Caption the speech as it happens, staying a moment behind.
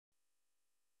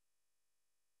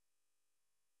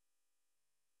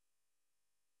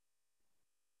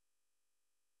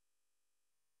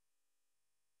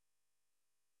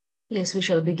Yes, we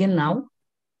shall begin now.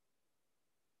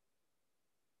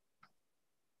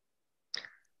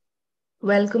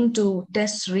 Welcome to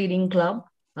TES Reading Club.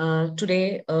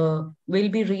 Today, we'll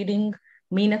be reading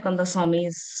Meena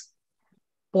Kandasamy's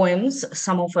poems,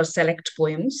 some of her select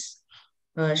poems.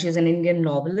 She's an Indian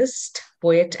novelist,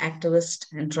 poet, activist,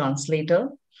 and translator.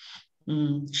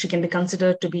 She can be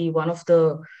considered to be one of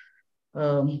the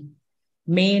um,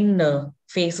 main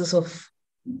faces of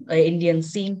Indian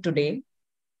scene today.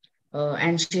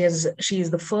 And she is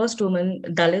the first woman,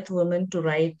 Dalit woman, to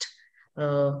write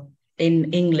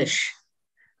in English.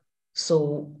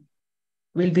 So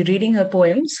we'll be reading her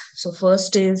poems. So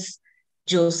first is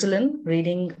Jocelyn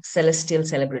reading Celestial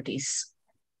Celebrities.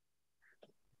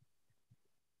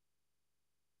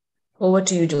 Over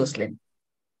to you, Jocelyn.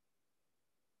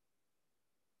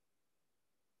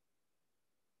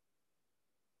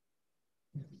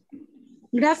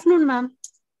 Good afternoon, ma'am.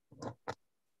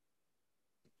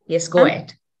 Yes, go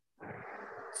ahead.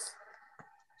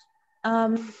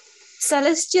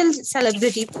 Celestial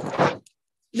celebrity,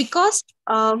 because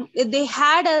they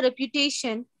had a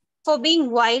reputation for being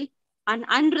wild and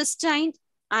unrestrained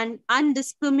and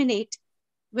undiscriminate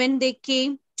when they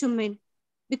came to men,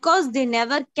 because they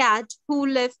never cared who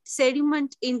left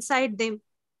sediment inside them,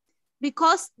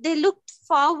 because they looked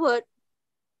forward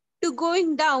to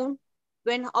going down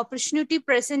when opportunity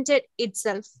presented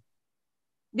itself,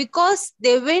 because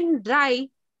they went dry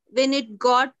when it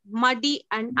got muddy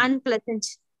and unpleasant,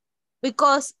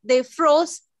 because they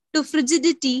froze to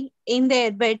frigidity in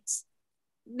their beds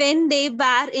when they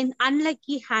were in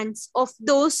unlucky hands of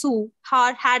those who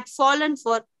had fallen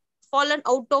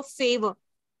out of favor,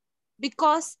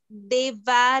 because they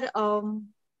were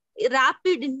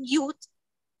rapid in youth,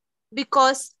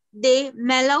 because they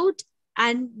mellowed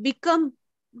and become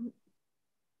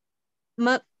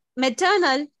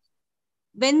maternal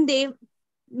when they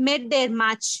met their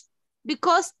match,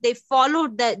 because they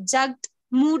followed the jugged,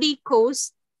 moody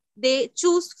course they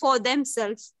choose for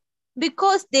themselves,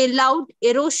 because they loved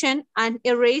erosion and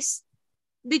erase,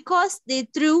 because they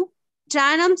threw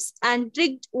tranums and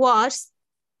rigged wars,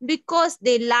 because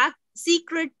they lacked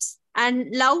secrets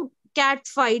and loved cat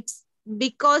fights,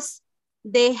 because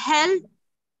they held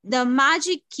the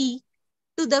magic key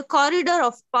to the corridor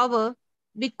of power,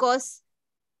 because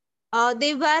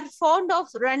they were fond of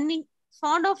running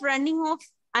off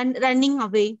and running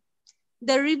away.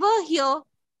 The river here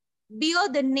bear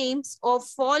the names of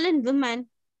fallen women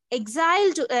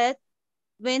exiled to earth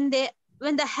when the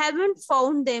heaven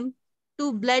found them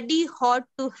too bloody hot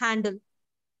to handle.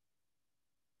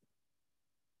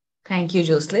 Thank you,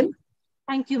 Jocelyn.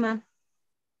 Thank you, ma'am.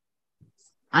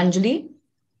 Anjali.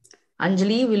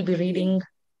 Anjali will be reading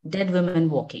Dead Women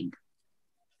Walking.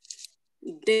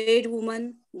 Dead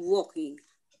woman walking.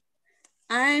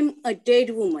 I'm a dead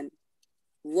woman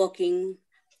walking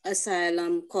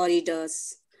asylum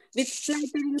corridors with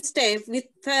flattering step, with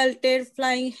felted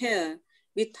flying hair,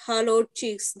 with hollowed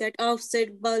cheeks that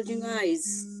offset bulging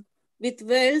eyes, with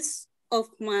wells of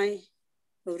my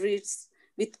wrists,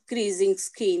 with creasing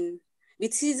skin,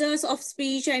 with scissors of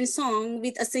speech and song,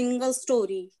 with a single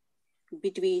story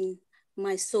between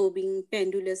my sobbing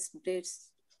pendulous breasts.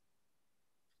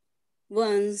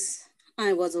 Once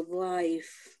I was a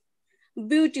wife,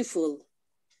 beautiful,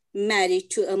 married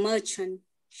to a merchant,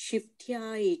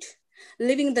 shifty-eyed,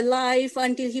 living the life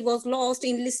until he was lost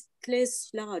in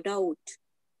listless doubt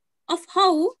of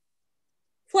how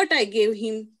what I gave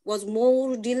him was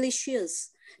more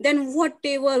delicious than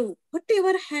whatever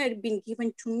had been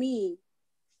given to me.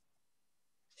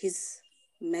 His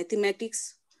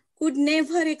mathematics could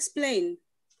never explain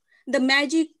the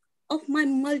magic of my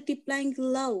multiplying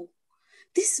love.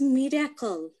 This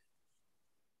miracle,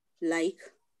 like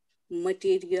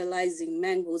materializing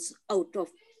mangoes out of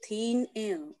thin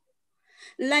air,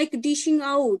 like dishing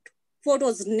out what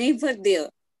was never there.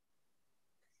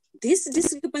 This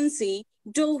discrepancy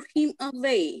drove him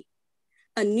away,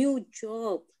 a new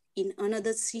job in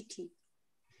another city.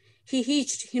 He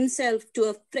hitched himself to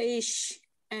a fresh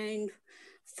and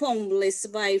formless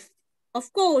wife,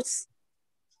 of course,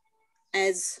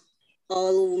 as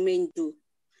all women do.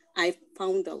 I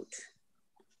found out.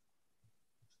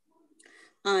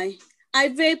 I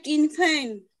wept in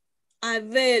pain. I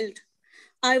wailed.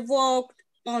 I walked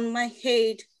on my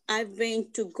head. I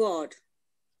went to God.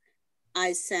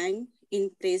 I sang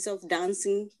in praise of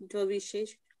dancing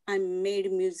dervishes. I made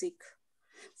music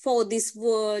for this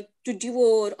word to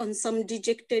devour on some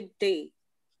dejected day.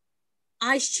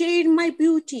 I shared my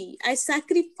beauty. I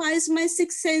sacrificed my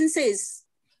six senses.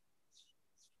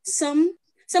 Some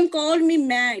called me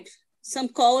mad. Some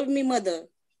called me mother.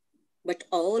 But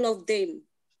all of them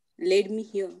led me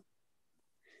here.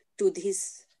 to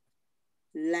this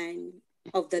land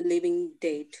of the living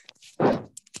dead.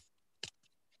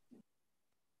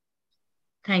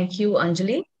 Thank you,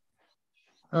 Anjali.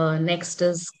 Next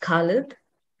is Khalid,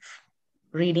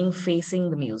 reading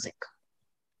Facing the Music.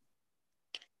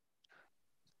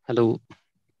 Hello,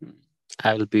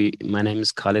 my name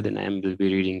is Khalid and I will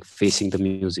be reading Facing the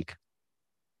Music.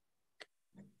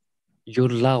 Your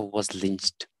love was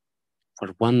lynched for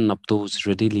one of those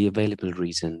readily available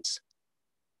reasons.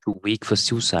 Too weak for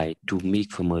suicide, too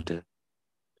meek for murder.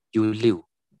 You live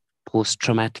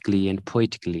post-traumatically and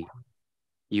poetically.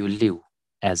 You live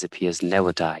as if he has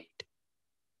never died.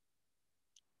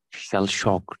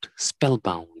 Shell-shocked,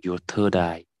 spellbound, your third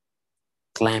eye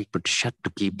clamped shut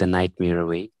to keep the nightmare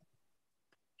away.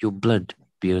 Your blood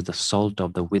bears the salt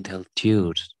of the withheld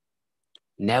tears.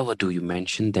 Never do you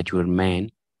mention that your man,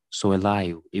 so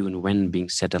alive even when being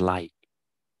set alight,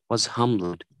 was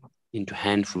humbled into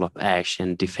handful of ash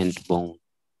and defiant bone.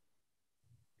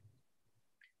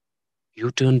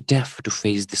 You turn deaf to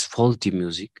face this faulty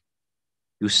music.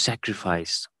 You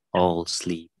sacrifice all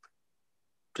sleep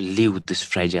to live this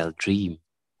fragile dream.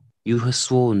 You have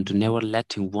sworn to never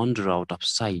let him wander out of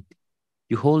sight.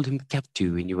 You hold him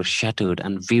captive in your shattered,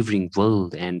 unwavering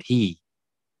world, and he,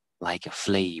 like a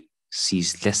flame,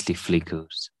 ceaselessly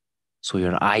flickers. So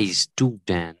your eyes too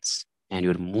dance, and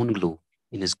your moonglow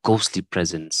in his ghostly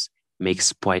presence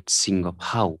makes poets sing of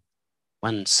how,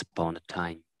 once upon a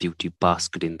time, beauty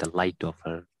basked in the light of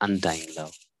her undying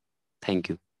love. Thank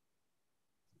you.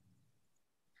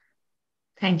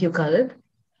 Thank you, Khalid.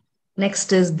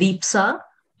 Next is Deepsa.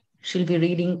 She'll be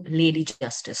reading Lady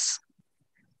Justice.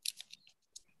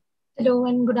 Hello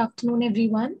and good afternoon,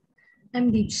 everyone.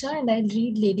 I'm Deepsha and I'll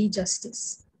read Lady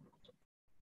Justice.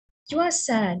 You are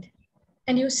sad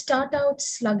and you start out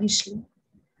sluggishly,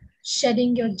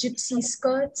 shedding your gypsy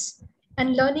skirts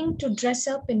and learning to dress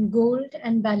up in gold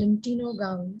and Valentino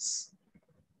gowns.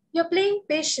 You're playing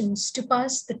patience to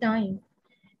pass the time,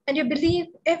 and you believe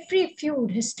every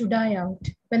feud has to die out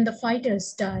when the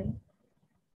fighters die.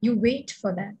 You wait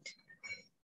for that.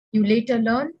 You later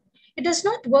learn it does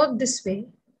not work this way.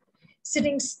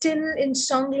 Sitting still in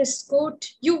songless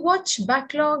court, you watch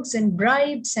backlogs and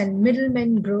bribes and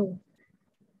middlemen grow.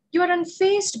 You are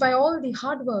unfazed by all the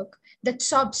hard work that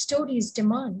sob stories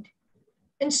demand.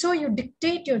 And so you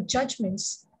dictate your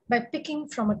judgments by picking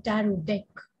from a tarot deck.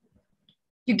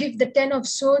 You give the 10 of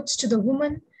swords to the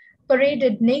woman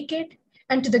paraded naked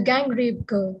and to the gang rape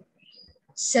girl.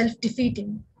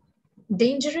 Self-defeating,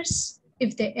 dangerous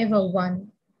if they ever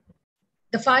won.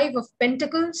 The 5 of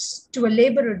pentacles to a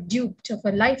laborer duped of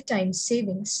a lifetime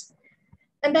savings,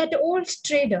 and that old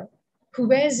trader who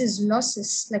wears his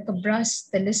losses like a brass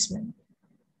talisman.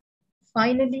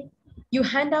 Finally, you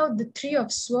hand out the 3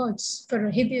 of swords for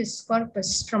a habeas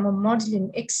corpus from a maudlin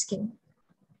ex-king,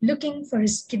 looking for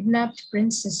his kidnapped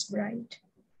princess bride.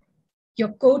 Your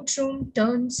courtroom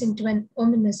turns into an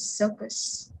ominous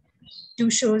circus. 2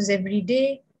 shows every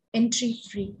day, entry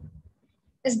free.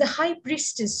 As the high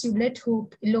priestess, you let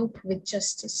hope elope with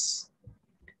justice.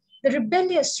 The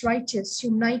rebellious righteous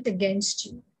unite against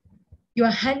you. You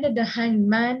are handed a hanged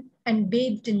man and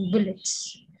bathed in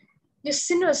bullets. Your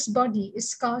sinner's body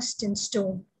is cast in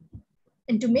stone.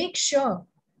 And to make sure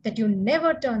that you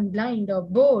never turn blind or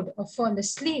bored or fall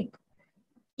asleep,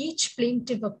 each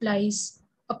plaintiff applies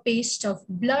a paste of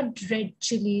blood-red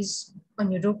chilies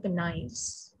on your open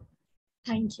eyes.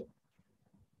 Thank you.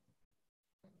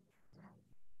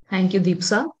 Thank you,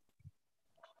 Deepsa.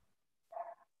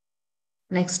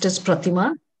 Next is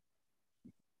Pratima.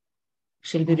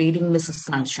 She'll be reading Mrs.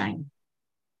 Sunshine.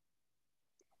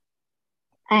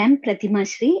 I am Pratima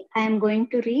Shri. I am going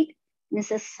to read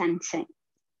Mrs. Sunshine.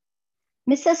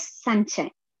 Mrs.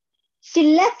 Sunshine.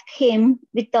 She left him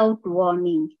without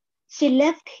warning. She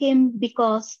left him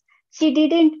because she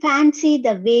didn't fancy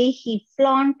the way he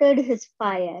flaunted his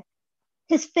fire,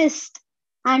 his fist,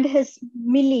 and his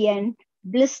million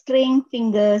blistering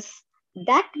fingers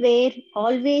that were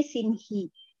always in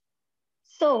heat.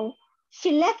 So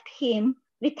she left him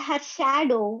with her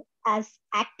shadow as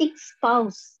acting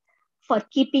spouse for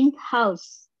keeping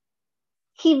house.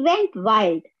 He went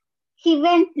wild. He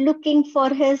went looking for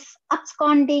his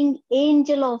absconding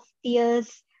angel of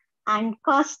tears and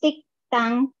caustic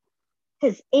tongue,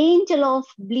 his angel of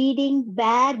bleeding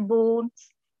bare bones,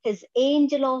 his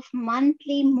angel of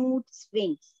monthly mood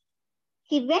swings.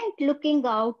 He went looking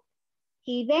out.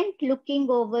 He went looking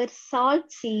over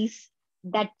salt seas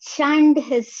that shunned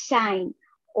his shine,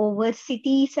 over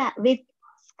cities with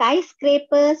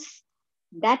skyscrapers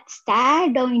that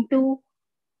stared into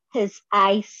his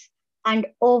eyes, and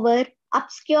over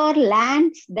obscure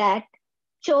lands that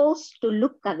chose to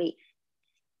look away.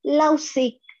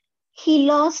 Lovesick, he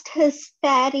lost his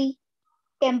fairy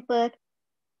temper,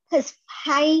 his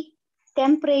high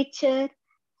temperature,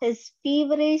 his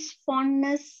feverish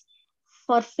fondness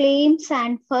for flames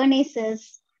and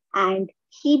furnaces, and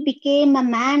he became a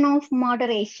man of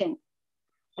moderation,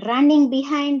 running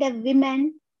behind the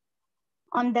women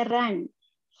on the run.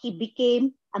 He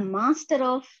became a master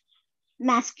of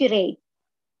masquerade.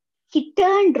 He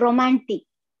turned romantic.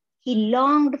 He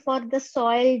longed for the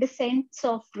soiled scents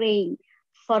of rain,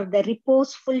 for the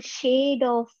reposeful shade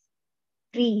of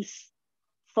trees,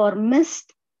 for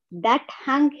mist that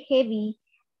hung heavy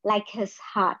like his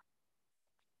heart.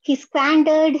 He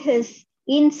squandered his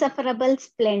insufferable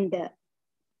splendor.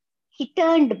 He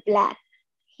turned black.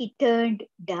 He turned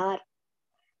dark.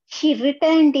 She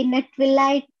returned in a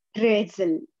twilight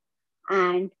drizzle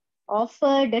and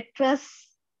offered a truce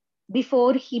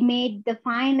before he made the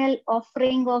final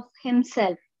offering of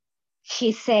himself.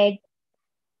 She said,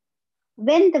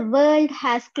 when the world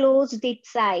has closed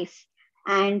its eyes,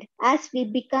 and as we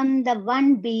become the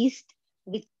one beast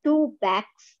with two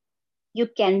backs, you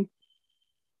can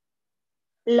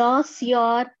lose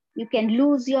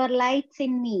your lights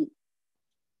in me.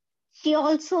 She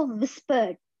also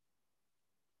whispered,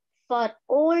 for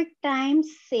old time's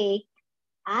sake,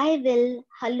 I will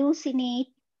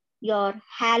hallucinate your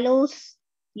hallows,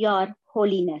 your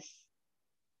holiness.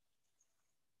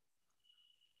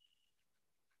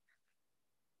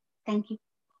 Thank you.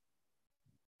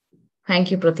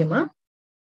 Thank you, Pratima.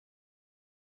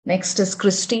 Next is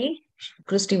Christy.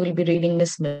 Christy will be reading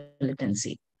Miss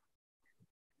Militancy.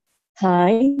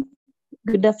 Hi,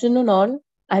 good afternoon all.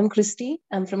 I'm Christy.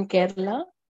 I'm from Kerala.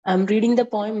 I'm reading the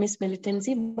poem Miss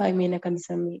Militancy by Meena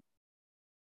Kandasamy.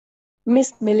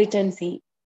 Miss Militancy.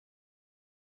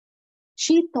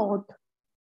 She thought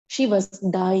she was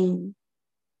dying.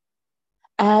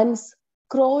 Ants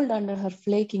crawled under her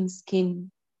flaking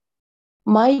skin.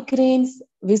 Migraines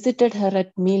visited her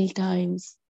at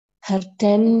mealtimes. Her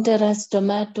tender as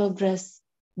tomato breasts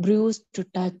bruised to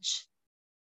touch.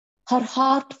 Her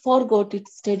heart forgot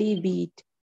its steady beat.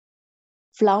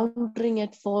 Floundering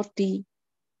at 40,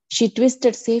 she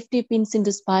twisted safety pins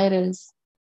into spirals,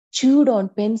 chewed on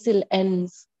pencil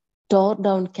ends, tore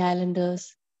down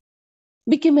calendars,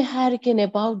 became a hurricane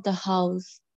about the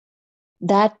house.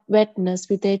 That wetness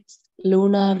with its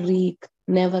lunar reek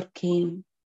never came.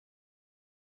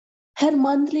 Her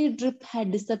monthly drip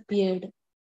had disappeared.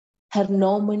 Her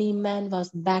nominee man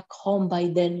was back home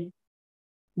by then,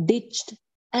 ditched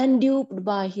and duped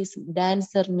by his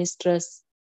dancer mistress.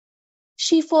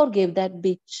 She forgave that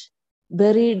bitch,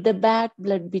 buried the bad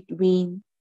blood between,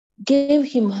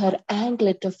 gave him her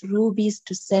anklet of rubies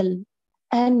to sell,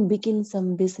 and began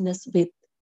some business with.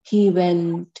 He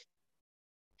went.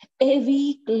 A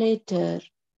week later,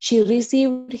 she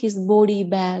received his body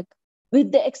back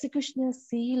with the executioner's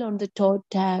seal on the toe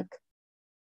tag.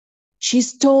 She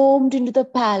stormed into the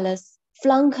palace,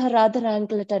 flung her other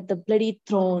anklet at the bloody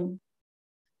throne.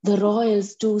 The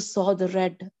royals too saw the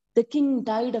red. The king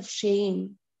died of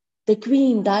shame. The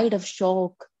queen died of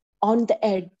shock. On the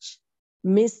edge,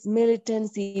 Miss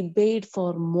Militancy bayed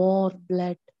for more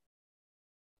blood.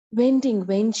 Venting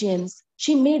vengeance,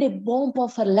 she made a bomb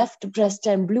of her left breast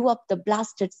and blew up the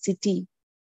blasted city.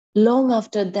 Long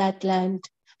after that land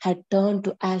had turned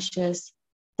to ashes,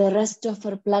 the rest of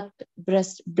her plucked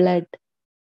breast bled.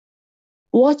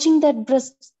 Watching that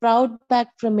breast sprout back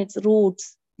from its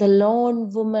roots, the lone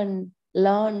woman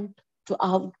learned to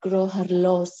outgrow her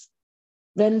loss.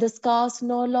 When the scars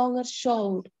no longer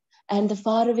showed and the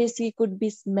faraway sea could be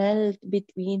smelled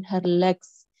between her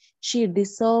legs, she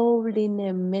dissolved in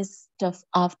a mist of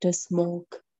after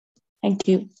smoke. Thank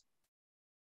you.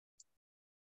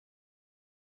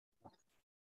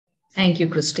 Thank you,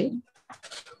 Christy.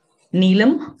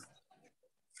 Neelam.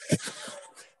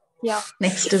 Yeah.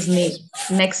 Next is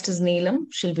Neelam.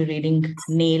 She'll be reading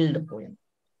Nailed poem.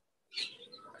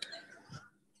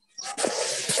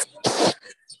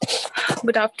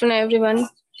 Good afternoon, everyone.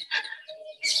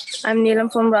 I'm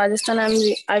Neelam from Rajasthan.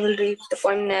 I will read the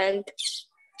poem Nailed.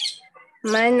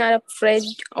 Men are afraid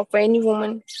of any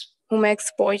woman who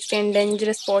makes poetry and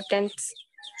dangerous portents,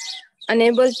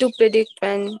 unable to predict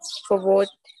when, for what,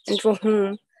 and for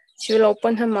whom she will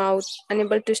open her mouth,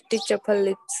 unable to stitch up her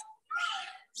lips.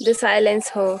 They silence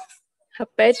her. Her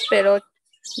pet parrot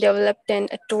developed an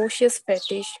atrocious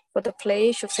fetish for the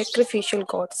flesh of sacrificial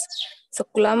gods. So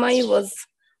Kulamai was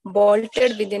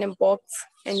bolted within a box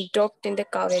and dropped in the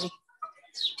Kaveri.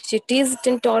 She teased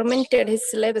and tormented his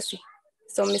celibacy.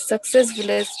 So Miss Success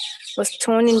Village was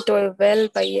thrown into a well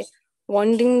by a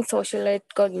wandering socialite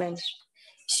godman.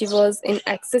 She was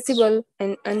inaccessible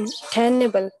and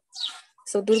unattainable.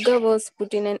 So Durga was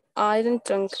put in an iron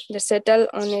trunk that settled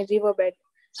on a riverbed,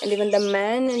 and even the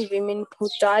men and women who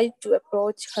tried to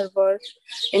approach her were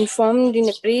informed in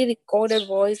a pre-recorded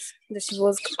voice that she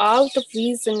was out of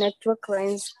reach in network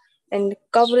range and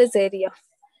coverage area.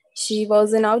 She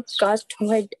was an outcast who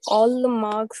had all the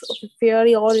marks of a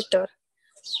fairy orator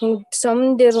who would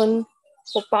someday run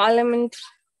for parliament.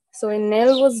 So a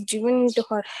nail was driven into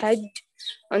her head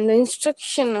on the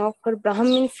instruction of her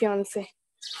Brahmin fiance,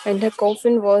 and her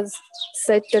coffin was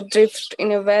set adrift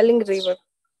in a welling river.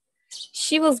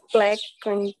 She was black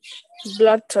and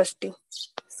bloodthirsty,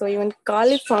 so even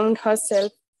Kali found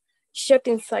herself shut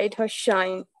inside her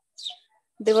shrine.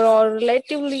 They were all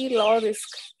relatively low risk,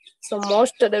 so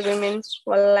most other women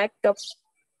were locked up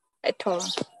at home.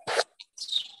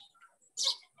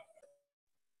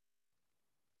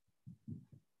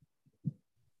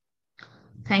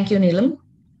 Thank you, Neelam.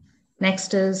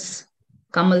 Next is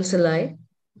Kamal Silai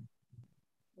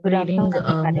Good afternoon, reading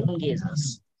everybody. Moon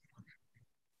Gazers.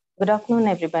 Good afternoon,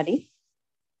 everybody.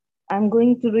 I'm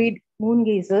going to read Moon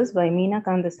Gazers by Meena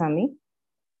Kandasamy.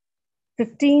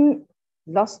 15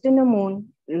 lost in a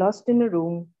moon, lost in a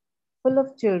room, full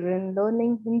of children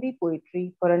learning Hindi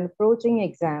poetry for an approaching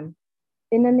exam.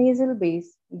 In a nasal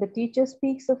bass, the teacher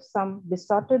speaks of some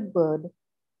besotted bird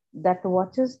that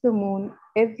watches the moon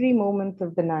every moment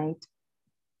of the night.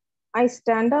 I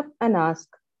stand up and ask,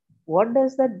 what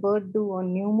does that bird do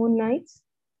on new moon nights?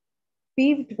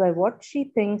 Peeved by what she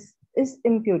thinks is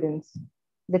impudence.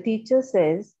 The teacher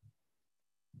says,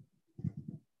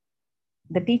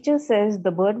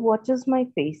 the bird watches my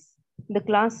face. The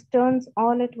class turns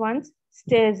all at once,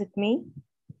 stares at me.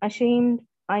 Ashamed,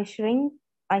 I shrink,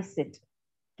 I sit.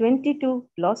 22,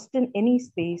 lost in any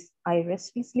space, I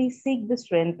restlessly seek the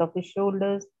strength of his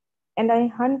shoulders, and I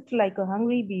hunt like a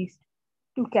hungry beast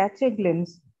to catch a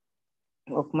glimpse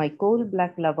of my coal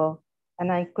black lover,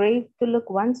 and I crave to look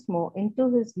once more into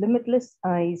his limitless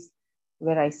eyes,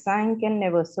 where I sank and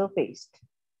never surfaced.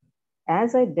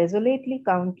 As I desolately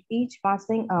count each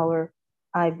passing hour,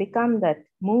 I become that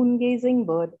moon-gazing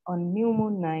bird on new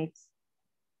moon nights.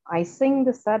 I sing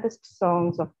the saddest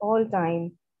songs of all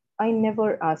time. I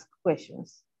never ask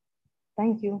questions.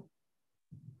 Thank you.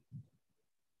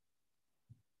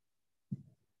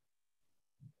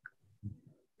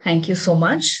 Thank you so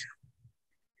much.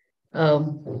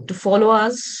 To follow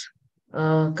us,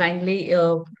 kindly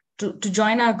to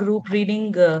join our group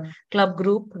reading club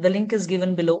group, the link is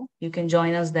given below. You can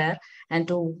join us there. And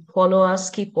to follow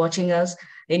us, keep watching us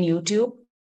in YouTube.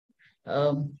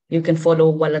 You can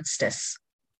follow Wallet's Test.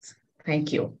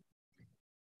 Thank you.